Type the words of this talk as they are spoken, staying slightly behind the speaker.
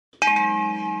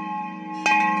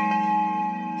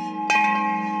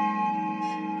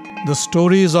The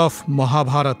Stories of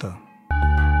Mahabharata.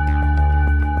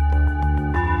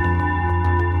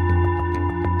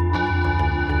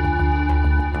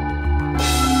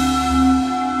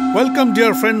 Welcome,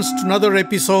 dear friends, to another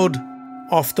episode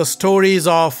of the Stories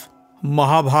of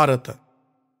Mahabharata.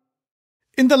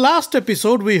 In the last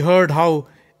episode, we heard how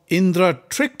Indra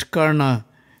tricked Karna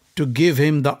to give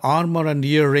him the armor and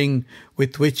earring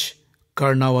with which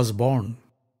Karna was born.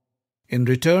 In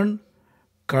return,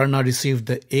 Karna received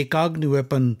the Ekagni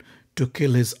weapon to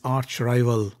kill his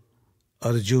arch-rival,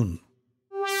 Arjun.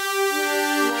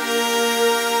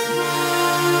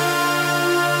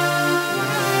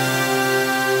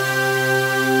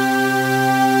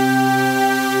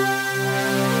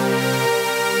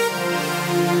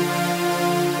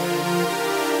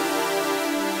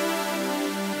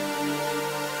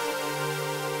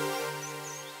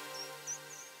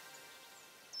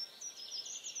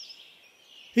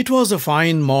 It was a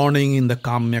fine morning in the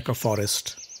Kamyaka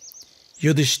forest.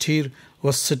 Yudhistir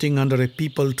was sitting under a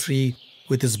peepal tree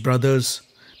with his brothers,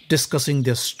 discussing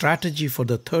their strategy for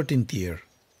the 13th year,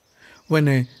 when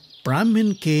a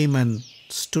Brahmin came and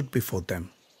stood before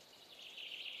them.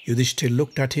 Yudhistir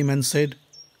looked at him and said,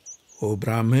 "O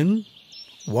Brahmin,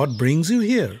 what brings you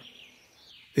here?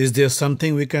 Is there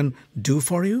something we can do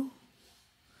for you?"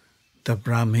 The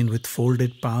Brahmin with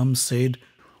folded palms said,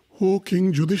 "O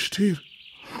King Yudhistir,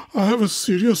 I have a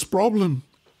serious problem.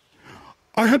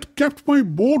 I had kept my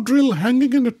bow drill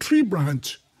hanging in a tree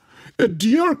branch. A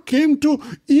deer came to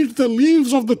eat the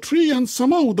leaves of the tree and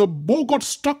somehow the bow got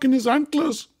stuck in his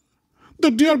antlers.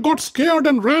 The deer got scared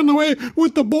and ran away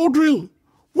with the bow drill.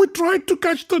 We tried to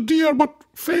catch the deer but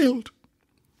failed.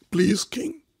 Please,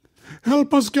 King,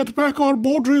 help us get back our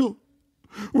bow drill.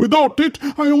 Without it,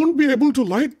 I won't be able to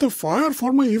light the fire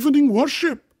for my evening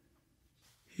worship."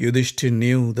 Yudhishthir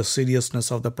knew the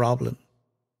seriousness of the problem.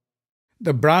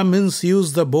 The Brahmins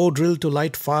use the bow drill to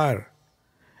light fire,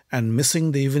 and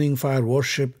missing the evening fire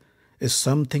worship is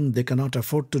something they cannot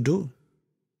afford to do.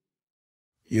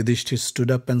 Yudhishthir stood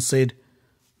up and said,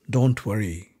 "Don't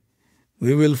worry.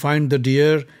 We will find the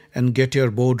deer and get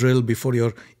your bow drill before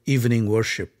your evening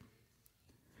worship."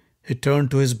 He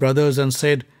turned to his brothers and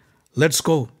said, "Let's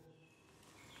go."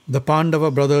 The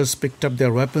Pandava brothers picked up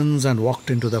their weapons and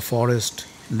walked into the forest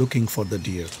looking for the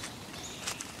deer.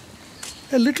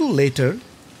 A little later,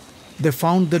 they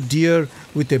found the deer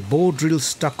with a bow drill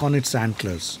stuck on its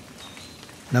antlers.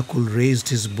 Nakul raised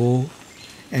his bow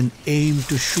and aimed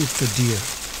to shoot the deer.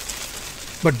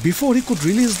 But before he could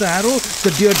release the arrow,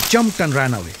 the deer jumped and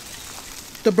ran away.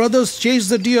 The brothers chased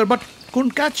the deer but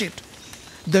couldn't catch it.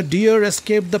 The deer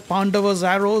escaped the Pandavas'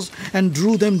 arrows and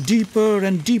drew them deeper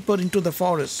and deeper into the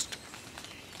forest.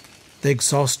 The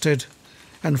exhausted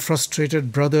and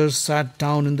frustrated brothers sat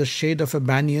down in the shade of a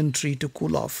banyan tree to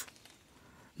cool off.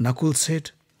 Nakul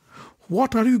said,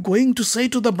 "What are you going to say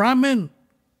to the Brahmin?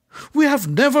 We have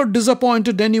never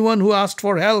disappointed anyone who asked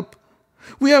for help.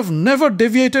 We have never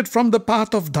deviated from the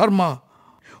path of Dharma.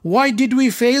 Why did we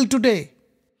fail today?"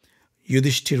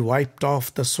 Yudhishthir wiped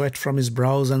off the sweat from his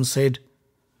brows and said,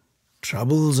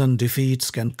 "Troubles and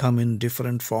defeats can come in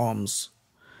different forms.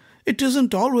 It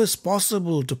isn't always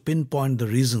possible to pinpoint the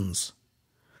reasons.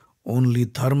 Only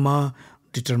Dharma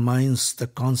determines the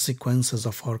consequences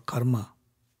of our karma."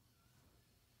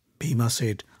 Bhima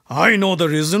said, "I know the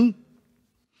reason.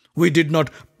 We did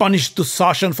not punish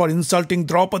Dusashan for insulting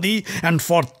Draupadi, and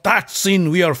for that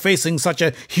sin we are facing such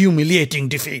a humiliating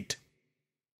defeat."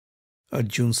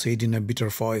 Arjun said in a bitter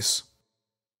voice,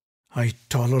 "I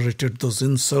tolerated those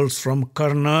insults from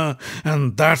Karna,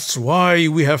 and that's why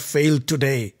we have failed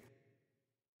today."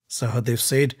 Sahadev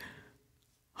said,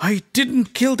 "I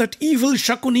didn't kill that evil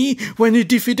Shakuni when he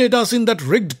defeated us in that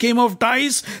rigged game of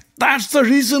dice. That's the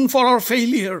reason for our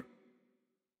failure."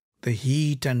 The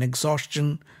heat and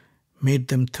exhaustion made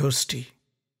them thirsty.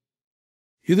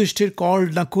 Yudhishthir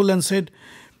called Nakul and said,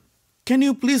 "Can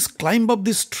you please climb up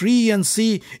this tree and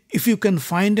see if you can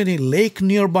find any lake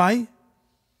nearby?"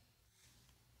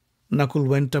 Nakul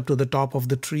went up to the top of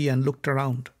the tree and looked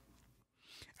around.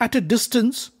 At a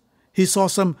distance, he saw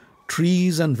some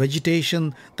trees and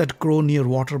vegetation that grow near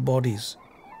water bodies.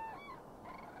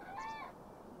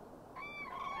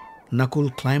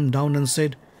 Nakul climbed down and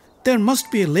said, "There must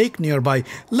be a lake nearby.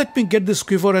 Let me get this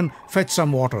quiver and fetch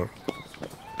some water."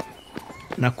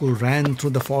 Nakul ran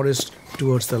through the forest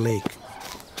towards the lake.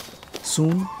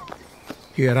 Soon,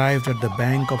 he arrived at the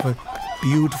bank of a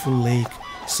beautiful lake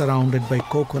surrounded by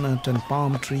coconut and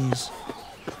palm trees.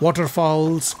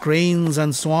 Waterfowls, cranes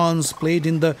and swans played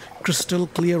in the crystal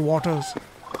clear waters.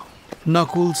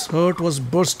 Nakul's heart was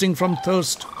bursting from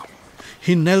thirst.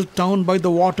 He knelt down by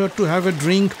the water to have a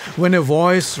drink when a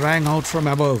voice rang out from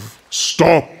above.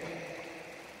 Stop!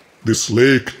 This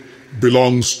lake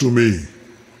belongs to me.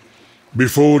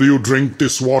 Before you drink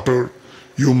this water,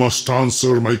 you must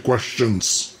answer my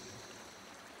questions.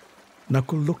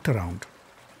 Nakul looked around,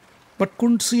 but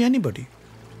couldn't see anybody.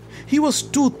 He was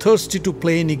too thirsty to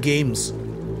play any games.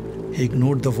 He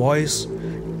ignored the voice,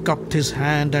 cupped his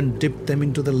hand and dipped them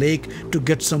into the lake to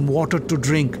get some water to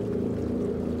drink.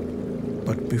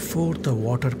 But before the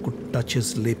water could touch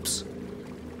his lips,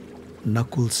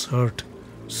 Nakul's heart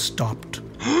stopped.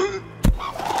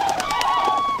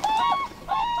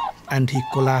 And he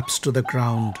collapsed to the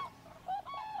ground,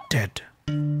 dead.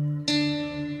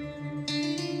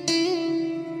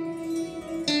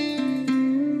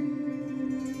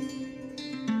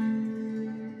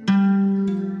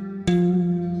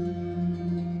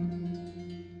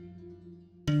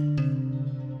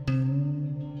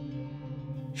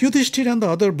 Yudhistir and the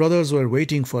other brothers were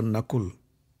waiting for Nakul.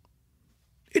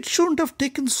 It shouldn't have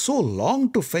taken so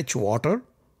long to fetch water,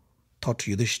 thought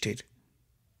Yudhistir.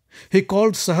 He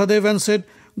called Sahadev and said,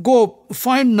 "Go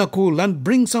find Nakul and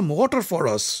bring some water for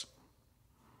us."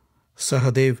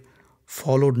 Sahadev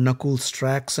followed Nakul's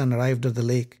tracks and arrived at the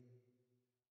lake.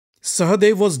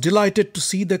 Sahadev was delighted to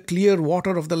see the clear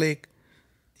water of the lake.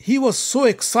 He was so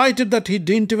excited that he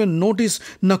didn't even notice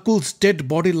Nakul's dead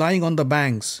body lying on the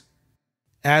banks.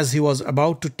 As he was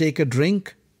about to take a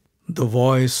drink, the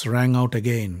voice rang out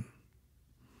again.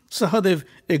 Sahadev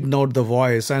ignored the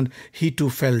voice and he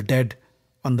too fell dead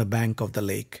on the bank of the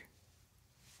lake.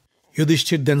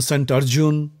 Yudhisthira then sent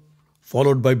Arjun,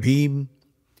 followed by Bheem.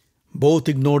 Both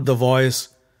ignored the voice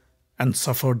and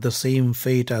suffered the same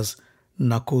fate as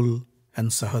Nakul and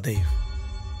Sahadev.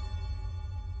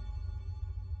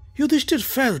 Yudhisthira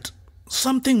felt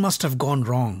something must have gone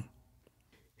wrong.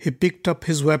 He picked up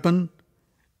his weapon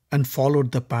and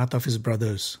followed the path of his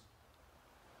brothers.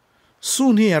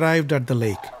 Soon he arrived at the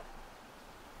lake.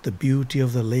 The beauty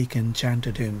of the lake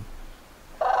enchanted him.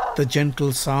 The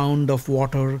gentle sound of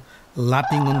water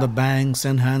lapping on the banks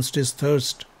enhanced his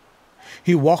thirst.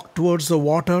 He walked towards the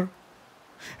water,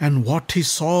 and what he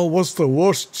saw was the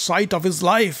worst sight of his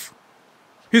life.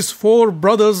 His 4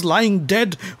 brothers lying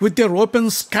dead with their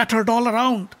weapons scattered all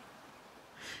around.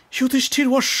 Yudhisthira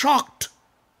was shocked.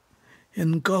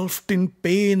 Engulfed in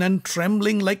pain and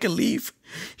trembling like a leaf,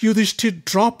 Yudhisthira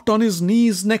dropped on his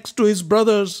knees next to his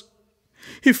brothers.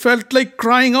 He felt like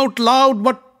crying out loud,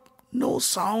 but no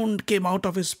sound came out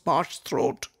of his parched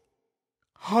throat.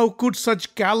 How could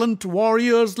such gallant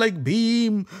warriors like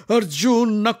Bheem,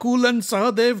 Arjun, Nakul and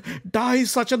Sahadev die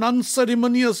such an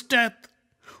unceremonious death?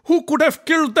 Who could have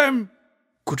killed them?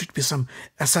 Could it be some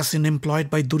assassin employed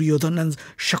by Duryodhana and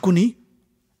Shakuni?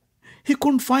 He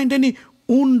couldn't find any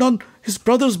wound on his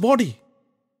brother's body.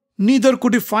 Neither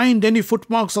could he find any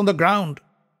footmarks on the ground.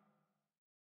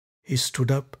 He stood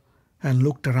up and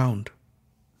looked around.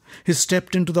 He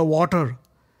stepped into the water,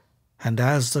 and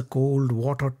as the cold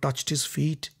water touched his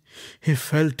feet, he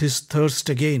felt his thirst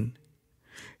again.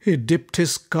 He dipped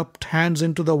his cupped hands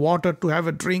into the water to have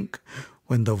a drink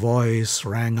when the voice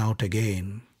rang out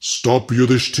again. Stop,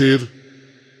 Yudhisthira.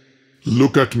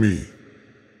 Look at me.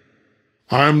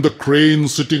 I am the crane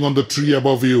sitting on the tree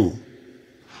above you.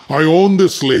 I own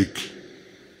this lake.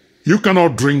 You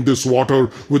cannot drink this water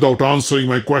without answering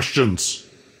my questions.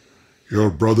 Your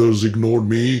brothers ignored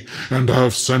me, and I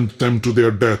have sent them to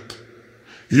their death.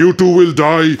 You too will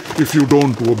die if you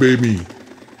don't obey me.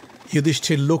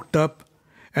 Yudhisthira looked up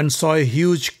and saw a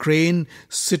huge crane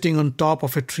sitting on top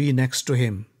of a tree next to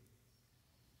him.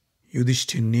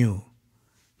 Yudhisthira knew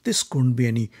this couldn't be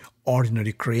any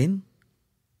ordinary crane.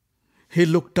 He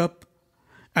looked up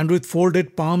and with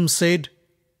folded palms said,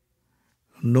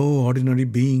 "No ordinary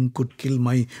being could kill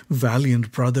my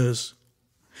valiant brothers.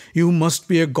 You must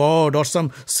be a god or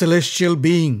some celestial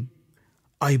being.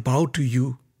 I bow to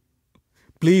you.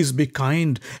 Please be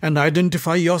kind and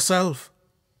identify yourself."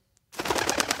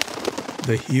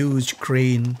 The huge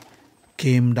crane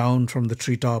came down from the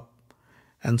treetop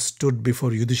and stood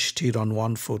before Yudhisthira on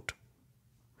one foot.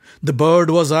 The bird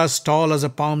was as tall as a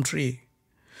palm tree.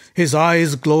 His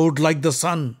eyes glowed like the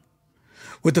sun.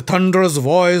 With a thunderous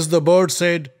voice, the bird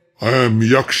said, I am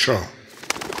Yaksha.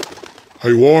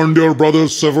 I warned your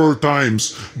brothers several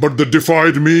times, but they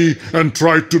defied me and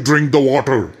tried to drink the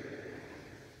water.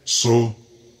 So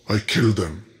I killed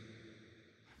them.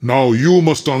 Now you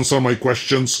must answer my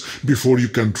questions before you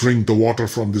can drink the water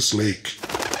from this lake.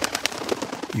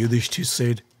 Yudhisthira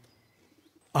said,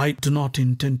 I do not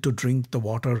intend to drink the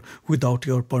water without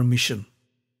your permission.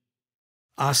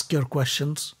 Ask your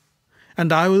questions,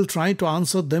 and I will try to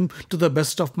answer them to the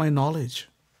best of my knowledge.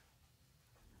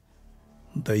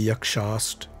 The Yaksha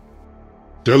asked,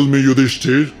 Tell me,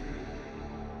 Yudhistir,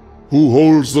 who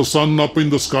holds the sun up in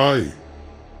the sky?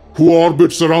 Who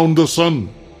orbits around the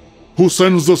sun? Who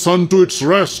sends the sun to its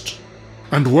rest?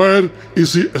 And where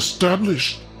is he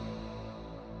established?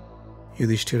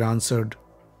 Yudhishthir answered,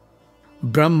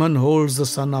 Brahman holds the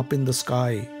sun up in the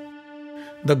sky.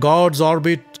 The gods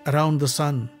orbit around the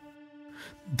sun.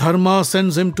 Dharma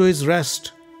sends him to his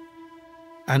rest.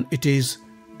 And it is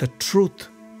the truth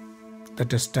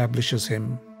that establishes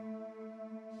him.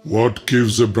 What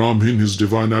gives a Brahmin his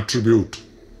divine attribute?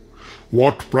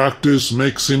 What practice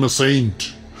makes him a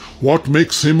saint? What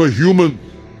makes him a human?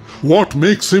 What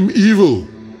makes him evil?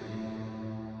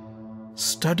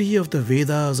 Study of the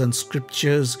Vedas and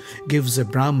scriptures gives a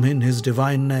Brahmin his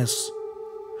divineness.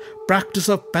 Practice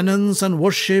of penance and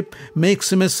worship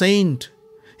makes him a saint.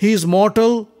 He is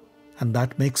mortal, and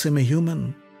that makes him a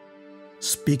human.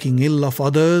 Speaking ill of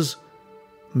others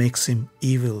makes him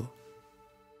evil.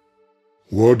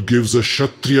 What gives a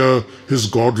Kshatriya his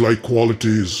godlike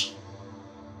qualities?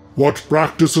 What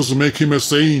practices make him a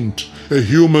saint, a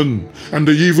human, and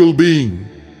an evil being?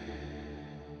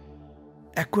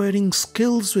 Acquiring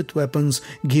skills with weapons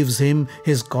gives him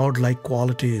his godlike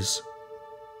qualities.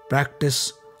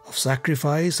 Practice of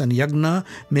sacrifice and yajna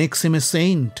makes him a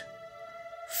saint.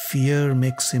 Fear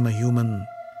makes him a human.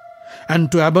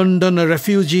 And to abandon a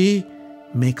refugee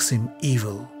makes him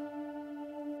evil.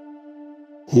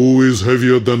 Who is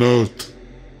heavier than earth?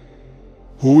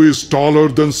 Who is taller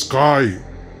than sky?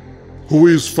 Who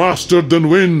is faster than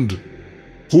wind?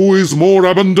 Who is more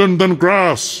abundant than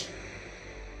grass?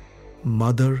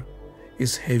 Mother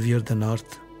is heavier than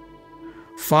earth.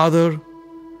 Father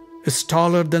is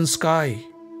taller than sky.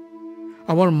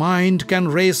 Our mind can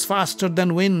race faster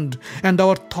than wind, and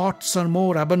our thoughts are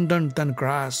more abundant than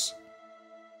grass.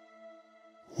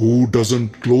 Who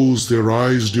doesn't close their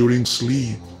eyes during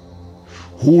sleep?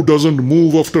 Who doesn't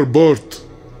move after birth?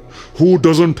 Who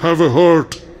doesn't have a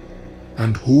hurt?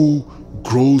 And who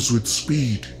grows with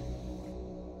speed?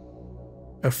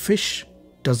 A fish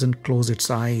doesn't close its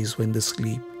eyes when they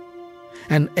sleep.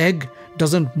 An egg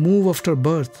doesn't move after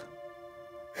birth.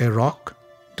 A rock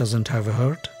doesn't have a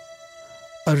hurt.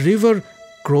 A river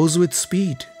grows with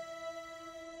speed.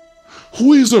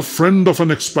 Who is a friend of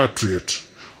an expatriate,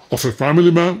 of a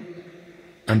family man,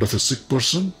 and of a sick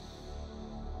person?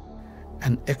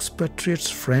 An expatriate's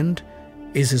friend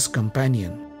is his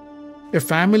companion. A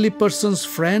family person's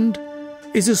friend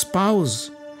is his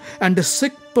spouse, and a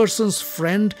sick person's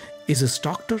friend is his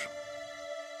doctor.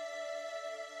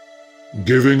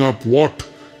 Giving up what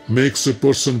makes a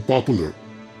person popular?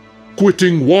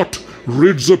 Quitting what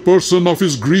rids a person of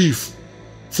his grief?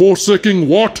 Forsaking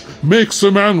what makes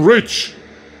a man rich?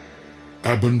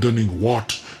 Abandoning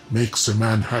what makes a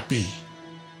man happy?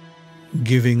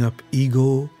 Giving up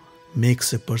ego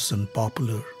makes a person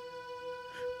popular.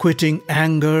 Quitting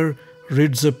anger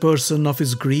rids a person of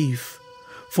his grief.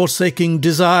 Forsaking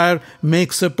desire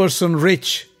makes a person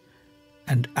rich.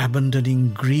 And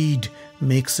abandoning greed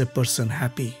makes a person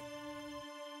happy.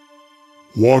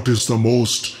 What is the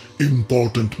most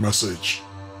important message?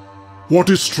 What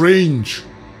is strange?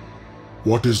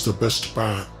 What is the best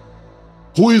path?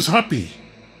 Who is happy?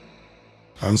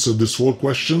 Answer these 4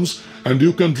 questions and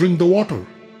you can drink the water.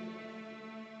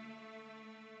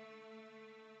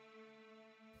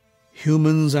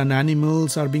 Humans and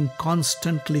animals are being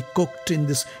constantly cooked in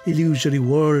this illusory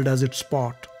world as its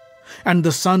pot, and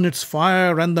the sun its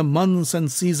fire, and the months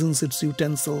and seasons its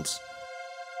utensils.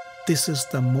 This is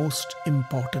the most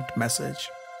important message.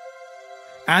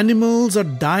 Animals are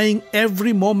dying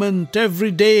every moment, every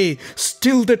day.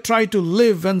 Still they try to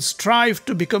live and strive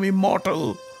to become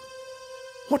immortal.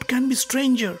 What can be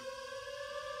stranger?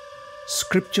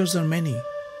 Scriptures are many.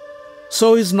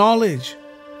 So is knowledge.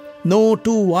 No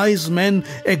 2 wise men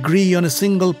agree on a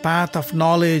single path of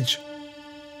knowledge.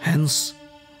 Hence,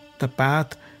 the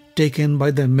path taken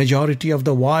by the majority of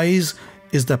the wise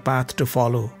is the path to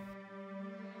follow.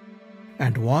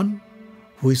 And one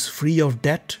who is free of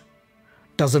debt,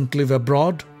 doesn't live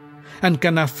abroad, and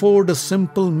can afford a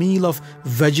simple meal of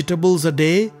vegetables a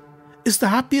day is the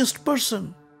happiest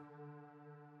person.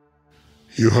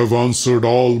 You have answered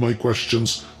all my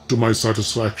questions to my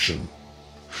satisfaction.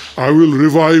 I will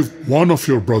revive one of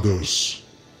your brothers.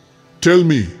 Tell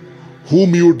me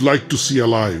whom you would like to see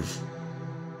alive.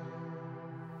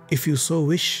 If you so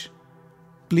wish,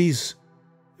 please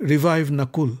revive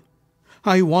Nakul.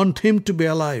 I want him to be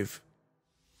alive.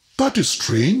 That is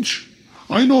strange.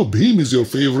 I know Bheem is your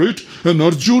favorite and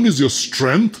Arjun is your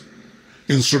strength.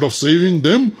 Instead of saving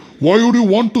them, why would you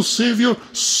want to save your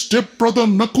stepbrother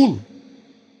Nakul?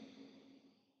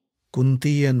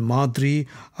 Kunti and Madri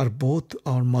are both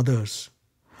our mothers.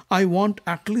 I want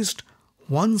at least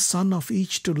one son of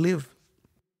each to live.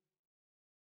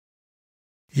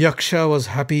 Yaksha was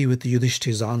happy with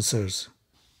Yudhishthir's answers.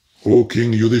 O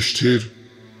King Yudhistir,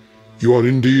 you are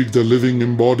indeed the living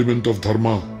embodiment of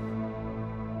Dharma.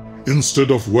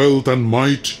 Instead of wealth and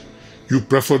might, you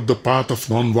preferred the path of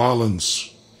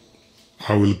non-violence.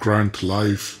 I will grant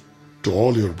life to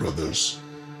all your brothers.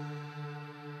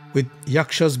 With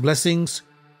Yaksha's blessings,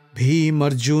 Bheem,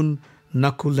 Arjun,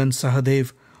 Nakul and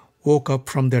Sahadev woke up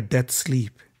from their death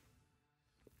sleep.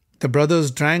 The brothers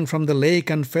drank from the lake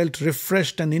and felt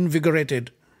refreshed and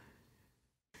invigorated.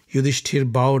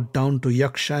 Yudhishthir bowed down to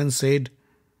Yaksha and said,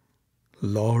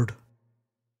 Lord,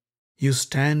 you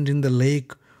stand in the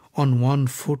lake on one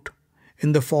foot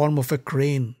in the form of a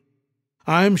crane.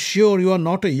 I am sure you are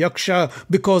not a Yaksha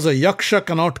because a Yaksha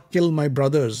cannot kill my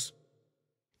brothers.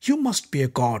 You must be a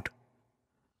god.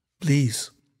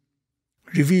 Please,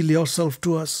 reveal yourself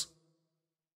to us.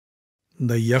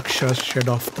 The Yaksha shed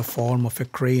off the form of a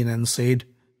crane and said,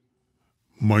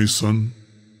 My son,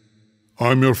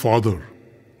 I am your father,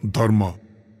 Dharma.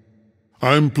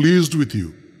 I am pleased with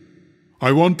you.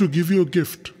 I want to give you a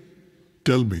gift.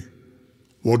 Tell me,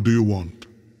 what do you want?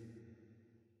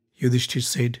 Yudhishthir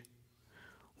said,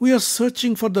 We are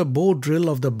searching for the bow drill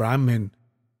of the Brahmin.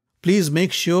 Please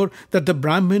make sure that the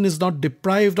Brahmin is not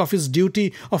deprived of his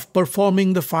duty of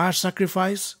performing the fire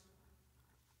sacrifice.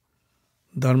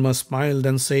 Dharma smiled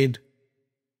and said,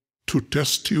 To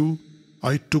test you,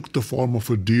 I took the form of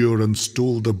a deer and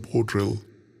stole the bow drill.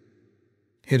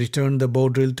 He returned the bow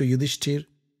drill to Yudhishthir.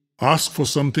 Ask for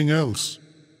something else.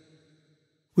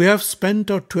 We have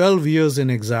spent our 12 years in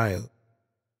exile.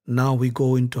 Now we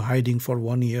go into hiding for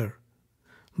 1 year.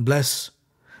 Bless,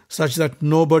 such that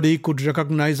nobody could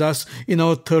recognize us in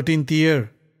our 13th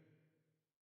year.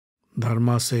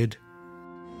 Dharma said,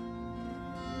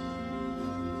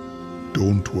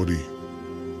 Don't worry.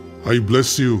 I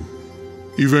bless you.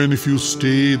 Even if you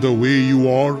stay the way you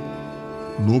are,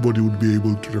 nobody would be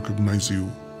able to recognize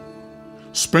you.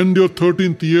 Spend your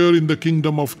 13th year in the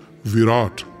kingdom of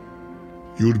Virat.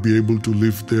 You would be able to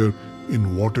live there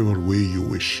in whatever way you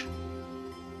wish.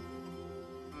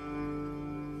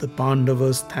 The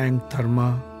Pandavas thanked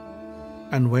Dharma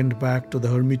and went back to the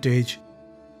hermitage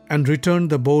and returned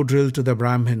the bow drill to the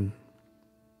Brahmin.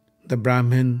 The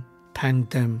Brahmin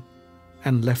thanked them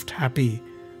and left happy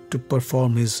to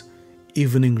perform his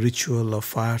evening ritual of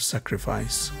fire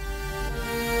sacrifice.